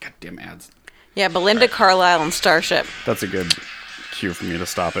 Goddamn ads. Yeah, Belinda Carlisle and Starship. That's a good cue for me to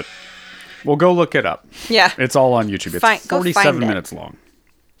stop it. Well, go look it up. Yeah. It's all on YouTube. It's Go 47 find it. minutes long.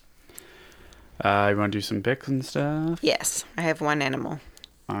 You want to do some picks and stuff? Yes, I have one animal.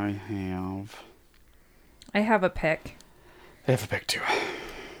 I have a pick. have a pick too.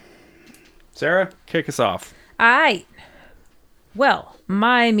 Sarah, kick us off. Aight. Well,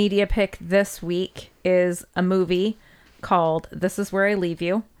 my media pick this week is a movie called This Is Where I Leave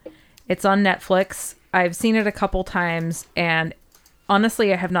You. It's on Netflix. I've seen it a couple times, and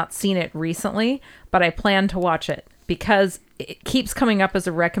honestly, I have not seen it recently, but I plan to watch it because it keeps coming up as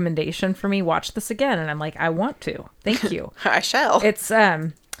a recommendation for me. Watch this again. And I'm like, I want to. Thank you. I shall. It's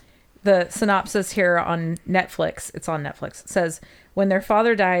the synopsis here on Netflix. It's on Netflix. It says, when their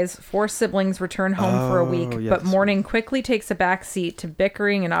father dies, 4 siblings return home for a week, but mourning quickly takes a backseat to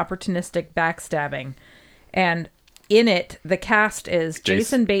bickering and opportunistic backstabbing. And in it, the cast is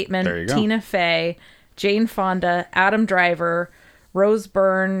Jason Bateman, Tina Fey, Jane Fonda, Adam Driver, Rose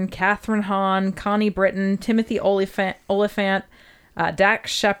Byrne, Catherine Hahn, Connie Britton, Timothy Olyphant,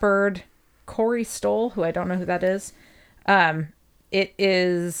 Dax Shepard, Corey Stoll, who I don't know who that is. It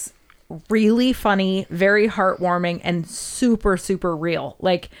is really funny, very heartwarming, and super, super real.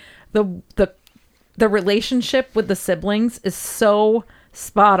 Like the relationship with the siblings is so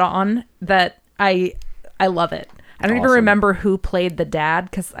spot on that I love it. I don't even remember who played the dad,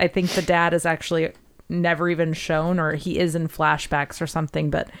 because I think the dad is actually never even shown, or he is in flashbacks or something.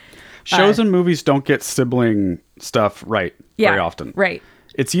 But shows and movies don't get sibling stuff right very often. Right.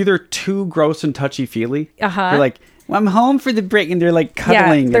 It's either too gross and touchy-feely. Uh-huh. They're like, well, I'm home for the break, and they're like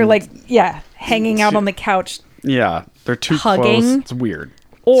cuddling. Yeah, they're hanging out on the couch. Yeah, they're too hugging. close. It's weird.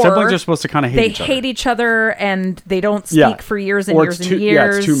 Or siblings are supposed to kind of hate each other. They hate each other, and they don't speak for years and years and years.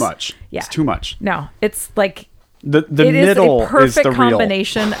 Yeah, it's too much. Yeah. It's too much. No, it's like the it middle is a perfect is the real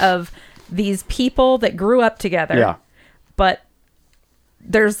combination of these people that grew up together. Yeah. But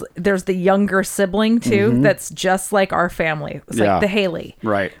there's the younger sibling too that's just like our family. It's like the Haley.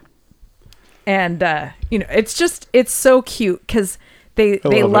 Right. And it's so cute because they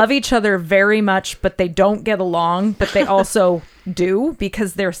love each other very much, but they don't get along, but they also do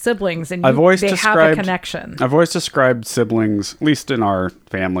because they're siblings and they have a connection. I've always described siblings, at least in our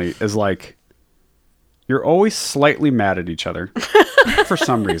family, as like you're always slightly mad at each other for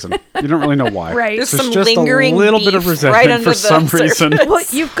some reason. You don't really know why. Right. There's There's some just lingering a little bit of beef resentment right under for the some reason. Well,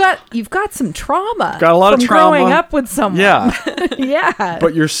 you've got some trauma. Got a lot from of trauma. growing up with someone. Yeah. Yeah.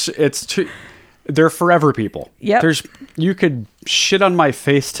 But they're forever people. Yep. You could shit on my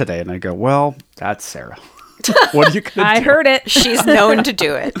face today, and I go, well, that's Sarah. What are you gonna do? I heard it. She's known to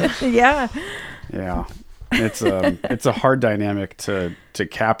do it. Yeah. Yeah. It's a hard dynamic to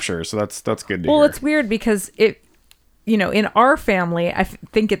capture, so that's good to hear. Well, it's weird because in our family, I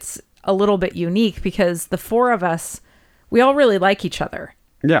think it's a little bit unique because the 4 of us, we all really like each other.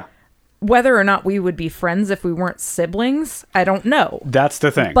 Yeah. Whether or not we would be friends if we weren't siblings, I don't know. That's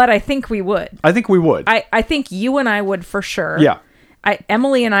the thing. But I think we would. I think we would. I think you and I would for sure. Yeah.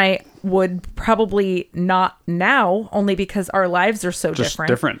 Emily and I would probably not now, only because our lives are so Just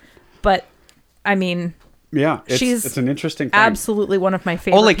different. But I mean, yeah, she's it's an interesting thing. Absolutely one of my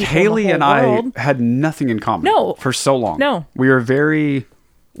favorite. Oh, like people Haley in and the whole world. I had nothing in common. No. For so long. No. We were very.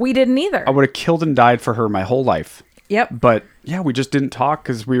 We didn't either. I would have killed and died for her my whole life. Yep. But yeah, we just didn't talk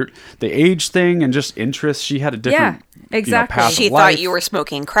because we were the age thing and just interests. She had a different exactly. path She of life. thought you were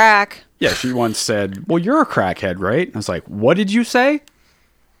smoking crack. Yeah, she once said, well, you're a crackhead, right? And I was like, what did you say?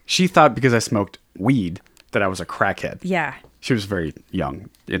 She thought because I smoked weed that I was a crackhead. Yeah. She was very young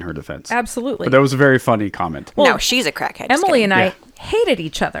in her defense. Absolutely. But that was a very funny comment. No, she's a crackhead. Just Emily kidding. and I hated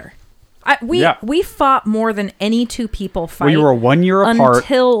each other. Yeah. We fought more than any 2 people fight. We were 1 year apart.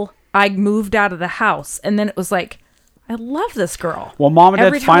 Until I moved out of the house. And then it was like, I love this girl. Well, Mom and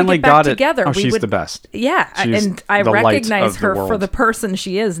Every Dad time we finally get back got it. together, Oh, we she's would- the best. Yeah, She's and I the light recognize of the her for world. the person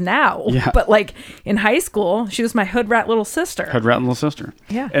she is now. Yeah. But like in high school, she was my hood rat little sister. Hood rat and little sister.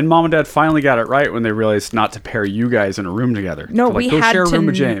 Yeah. And Mom and Dad finally got it right when they realized not to pair you guys in a room together. No, They're like, we go had share a to room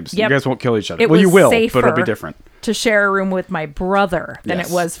with James. yep. You guys won't kill each other. It Well, you was will, safer but it'll be different. to share a room with my brother than Yes.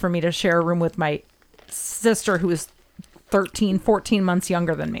 it was for me to share a room with my sister who was 13, 14 months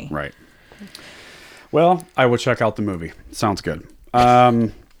younger than me. Right. Well, I will check out the movie. Sounds good.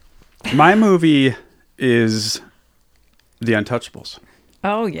 My movie is The Untouchables.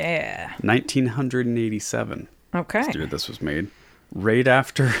 Oh, yeah. 1987. Okay. Dude, this was made right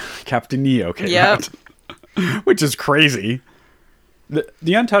after Captain Neo came Yep. out, which is crazy. The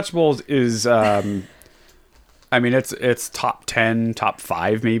Untouchables is, I mean, it's top 10, top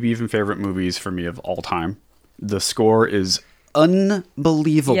 5, maybe even favorite movies for me of all time. The score is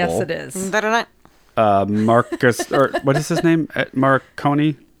unbelievable. Yes, it is. Da-da-da. Marcus, or what is his name?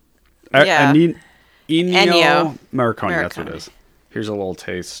 Marconi. Yeah. Ennio Morricone, that's what it is. Here's a little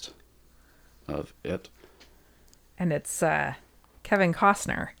taste of it. And it's Kevin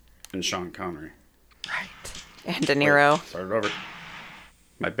Costner. And Sean Connery. Right. And De Niro. Wait, start it over.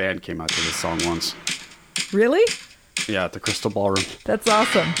 My band came out to this song once. Really? Yeah, at the Crystal Ballroom. That's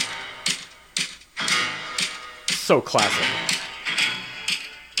awesome. So classic.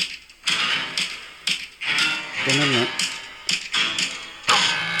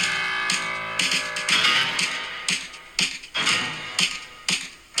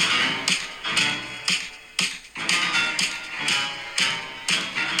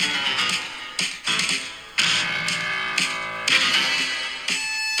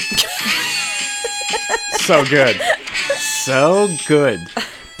 So good. So good.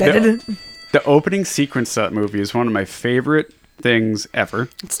 The opening sequence to that movie is one of my favorite things ever.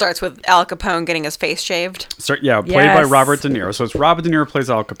 It starts with Al Capone getting his face shaved. Played by Robert De Niro. So it's Robert De Niro plays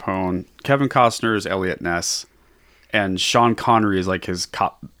Al Capone, Kevin Costner is Elliot Ness, and Sean Connery is like his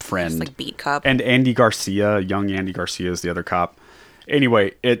cop friend. It's like beat cop. And Andy Garcia, young Andy Garcia is the other cop.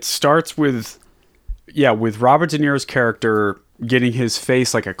 Anyway, it starts with Robert De Niro's character getting his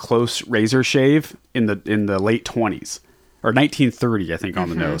face like a close razor shave in the late 20s or 1930, I think, on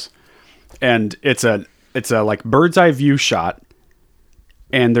the nose. And it's a like bird's eye view shot.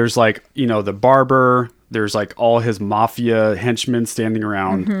 And there's like, the barber, there's like all his mafia henchmen standing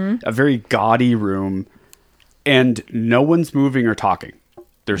around, a very gaudy room, and no one's moving or talking.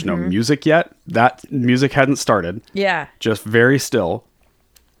 There's no music yet. That music hadn't started. Yeah. Just very still.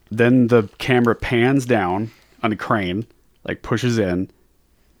 Then the camera pans down on a crane, like pushes in,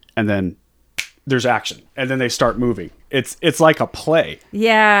 and then there's action. And then they start moving. It's like a play.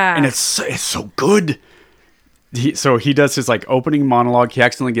 Yeah. And it's so good. So he does his like opening monologue. He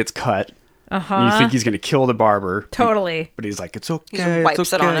accidentally gets cut. And you think he's going to kill the barber. Totally. But he's like, it's okay. He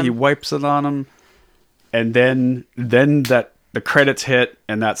wipes it on him. He wipes it on him. And then that the credits hit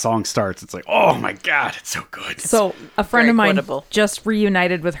and that song starts. It's like, oh my God, it's so good. So a friend very of mine quotable. just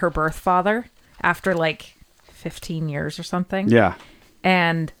reunited with her birth father after like 15 years or something. Yeah.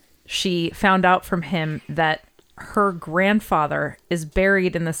 And she found out from him that her grandfather is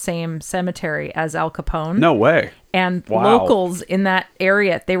buried in the same cemetery as Al Capone. No way. And Wow. locals in that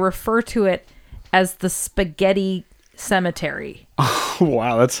area, they refer to it as the Spaghetti Cemetery.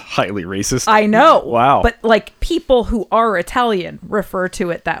 Wow, that's highly racist. I know. Wow. But like people who are Italian refer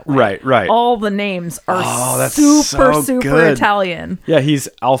to it that way. Right. All the names are that's super so good. Italian. Yeah, he's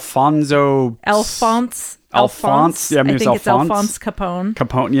Alphonse. Yeah, I mean, I I think think it's Alphonse Capone.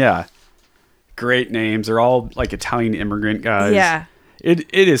 Capone, yeah. Great names. They're all like Italian immigrant guys. Yeah.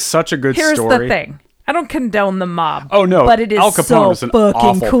 It is such a good Here's story. the thing. I don't condone the mob. Oh no, but it is Al Capone so was an fucking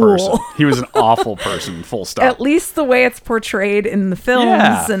awful cool. person. He was an awful person. Full stop. At least the way it's portrayed in the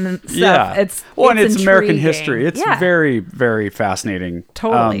films and stuff. Yeah. It's American intriguing. history. It's very, very fascinating.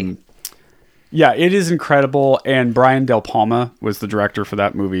 Totally. Yeah, it is incredible. And Brian De Palma was the director for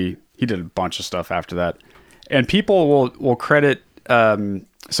that movie. He did a bunch of stuff after that. And people will credit.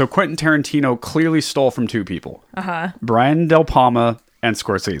 So Quentin Tarantino clearly stole from two people. Brian De Palma and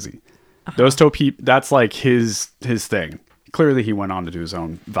Scorsese. Those two people. That's like his thing. Clearly, he went on to do his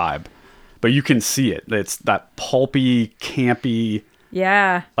own vibe. But you can see it. It's that pulpy, campy.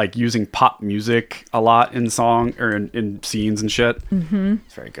 Yeah. Like using pop music a lot in song or in scenes and shit. Mm-hmm.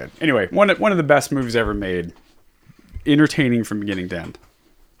 It's very good. Anyway, one of the best movies ever made. Entertaining from beginning to end.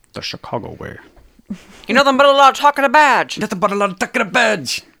 The Chicago Way. You're nothing but a lot of talking a badge. Nothing but a lot of talking a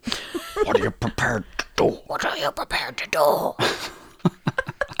badge. What are you prepared to do? What are you prepared to do?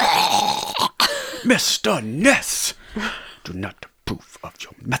 Mr. Ness, do not approve of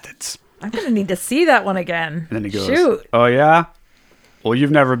your methods. I'm going to need to see that one again. And then he goes, Shoot. oh yeah? Well,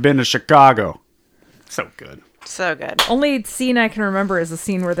 you've never been to Chicago. So good. So good. Only scene I can remember is the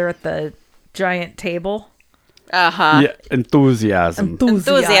scene where they're at the giant table. Yeah, enthusiasms.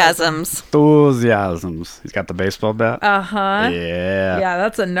 Enthusiasms. He's got the baseball bat. Yeah. Yeah,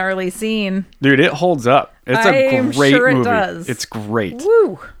 that's a gnarly scene. Dude, it holds up. It's a I'm great sure it movie. does. It's great.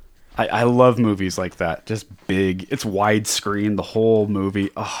 Woo. I love movies like that. Just big. It's widescreen, the whole movie.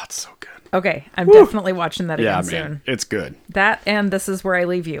 Oh, it's so good. Okay, I'm definitely watching that again Yeah, soon. man. It's good. That and This Is Where I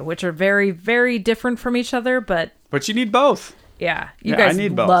Leave You, which are very, very different from each other, but But you need both. yeah, you Yeah, I guys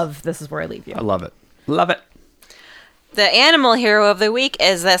need both. love This Is Where I Leave You. I love it. Love it. The animal hero of the week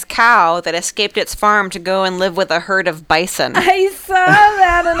is this cow that escaped its farm to go and live with a herd of bison. I saw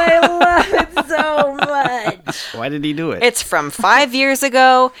that and I love it so much. Why did he do it? It's from 5 years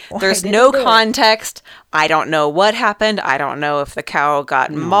ago. There's did no he do it? context. I don't know what happened. I don't know if the cow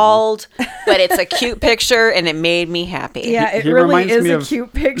got mauled, but it's a cute picture and it made me happy. Yeah, it He really reminds is me a of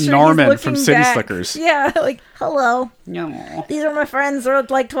cute picture. Norman He's from looking City back. Slickers. Yeah, like, hello. No. These are my friends. They're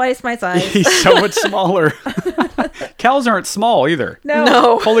like twice my size. He's so much smaller. Cows aren't small either.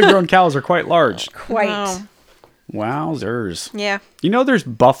 No. Fully grown cows are quite large. Quite. No. Wowzers. Yeah. You know there's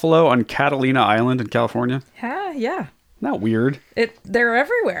buffalo on Catalina Island in California? Yeah. Isn't that weird? They're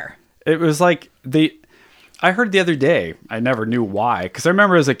everywhere. It was like I heard the other day, I never knew why, because I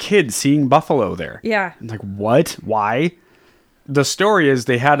remember as a kid seeing buffalo there. Yeah. I'm like, what? Why? The story is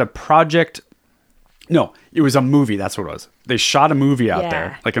they had a project. No, it was a movie. That's what it was. They shot a movie out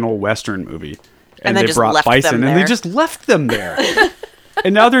there, like an old Western movie. And they then just brought left bison them and they there. just left them there.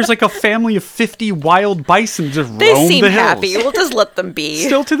 And now there's like a family of 50 wild bison just They roam seem the hills. happy. We'll just let them be.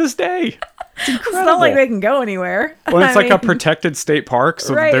 Still to this day. It's incredible. It's not like they can go anywhere. When it's I like a mean, protected state park,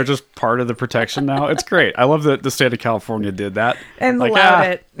 so Right. they're just part of the protection now. It's great. I love that the state of California did that. and like, allowed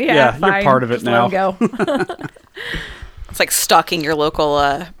it. Yeah, you're fine. part of it Just now. Let 'em go. It's like stocking your local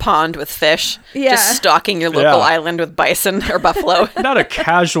pond with fish. Yeah. Just stocking your local Yeah. island with bison or buffalo. Not a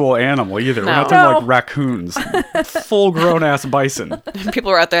casual animal either. We're No. not talking No. like raccoons. Full grown ass bison. People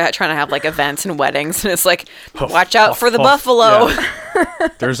are out there trying to have like events and weddings, and it's like, watch out huff, for the huff. buffalo. Yeah.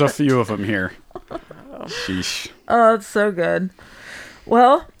 There's a few of them here. Sheesh. Oh, it's so good.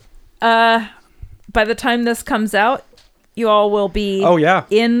 Well, by the time this comes out, you all will be Oh, yeah.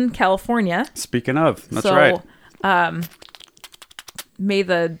 in California. Speaking of, that's so, right. May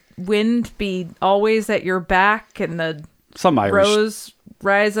the wind be always at your back and the Some Irish. rose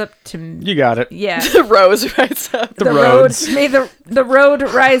rise up to You got it. yeah. The rose rides up. The road roads. may the road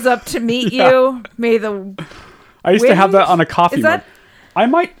rise up to meet you. May the I used to have wind? that on a coffee Is mug. that-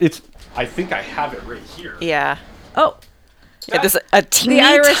 I think I have it right here. Yeah. oh There's a teeny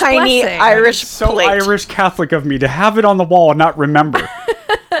Irish tiny blessing. Irish So plate. Irish Catholic of me to have it on the wall and not remember.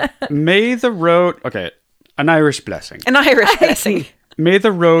 May the road... Okay, an Irish blessing. An Irish blessing. May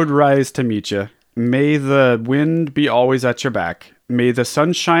the road rise to meet you. May the wind be always at your back. May the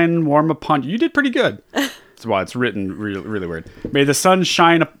sunshine warm upon you. You did pretty good. That's why it's written really, really weird. May the sun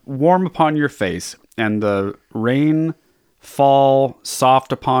shine warm upon your face and the rain fall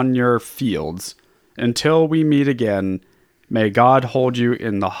soft upon your fields. Until we meet again, may God hold you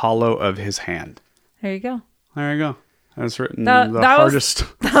in the hollow of his hand. there you go. There you go. That's written That- the that was- hardest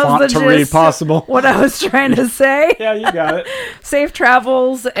That was font the to read gist possible. What I was trying to say. Yeah, you got it. Safe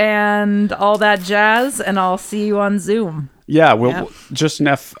travels and all that jazz, and I'll see you on Zoom. Yeah, we'll Yeah. just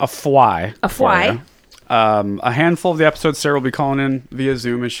a fly. A fly? for you. A handful of the episodes Sarah will be calling in via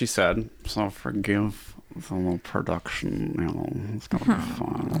Zoom, as she said. So forgive the little production. You know, it's gonna be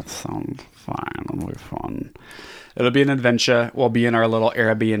fun. It sounds fine. It'll be fun. It'll be an adventure. We'll be in our little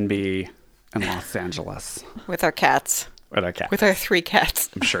Airbnb in Los Angeles With our cats. with our cat. With our 3 cats.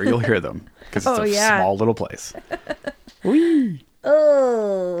 I'm sure you'll hear them because it's Oh, a yeah. small little place.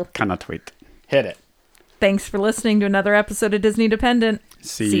 Oh. Kind of tweet. Hit it. Thanks for listening to another episode of Disney Dependent.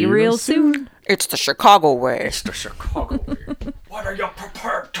 See you you real soon. It's the Chicago way. The Chicago way. What are you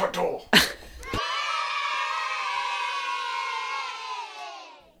prepared to do?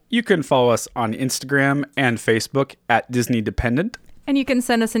 You can follow us on Instagram and Facebook at Disney Dependent. And you can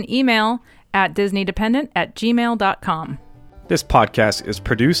send us an email at disneydependent@gmail.com. This podcast is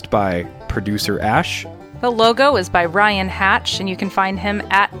produced by producer Ash. The logo is by Ryan Hatch, and you can find him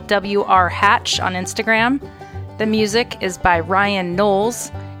at WR Hatch on Instagram. The music is by Ryan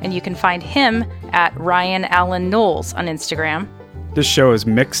Knowles, and you can find him at Ryan Allen Knowles on Instagram. This show is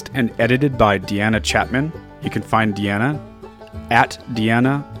mixed and edited by Deanna Chapman. You can find Deanna at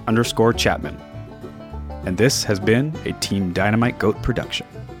Deanna_Chapman. And this has been a Team Dynamite Goat production.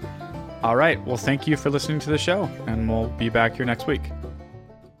 All right. Well, thank you for listening to the show, and we'll be back here next week.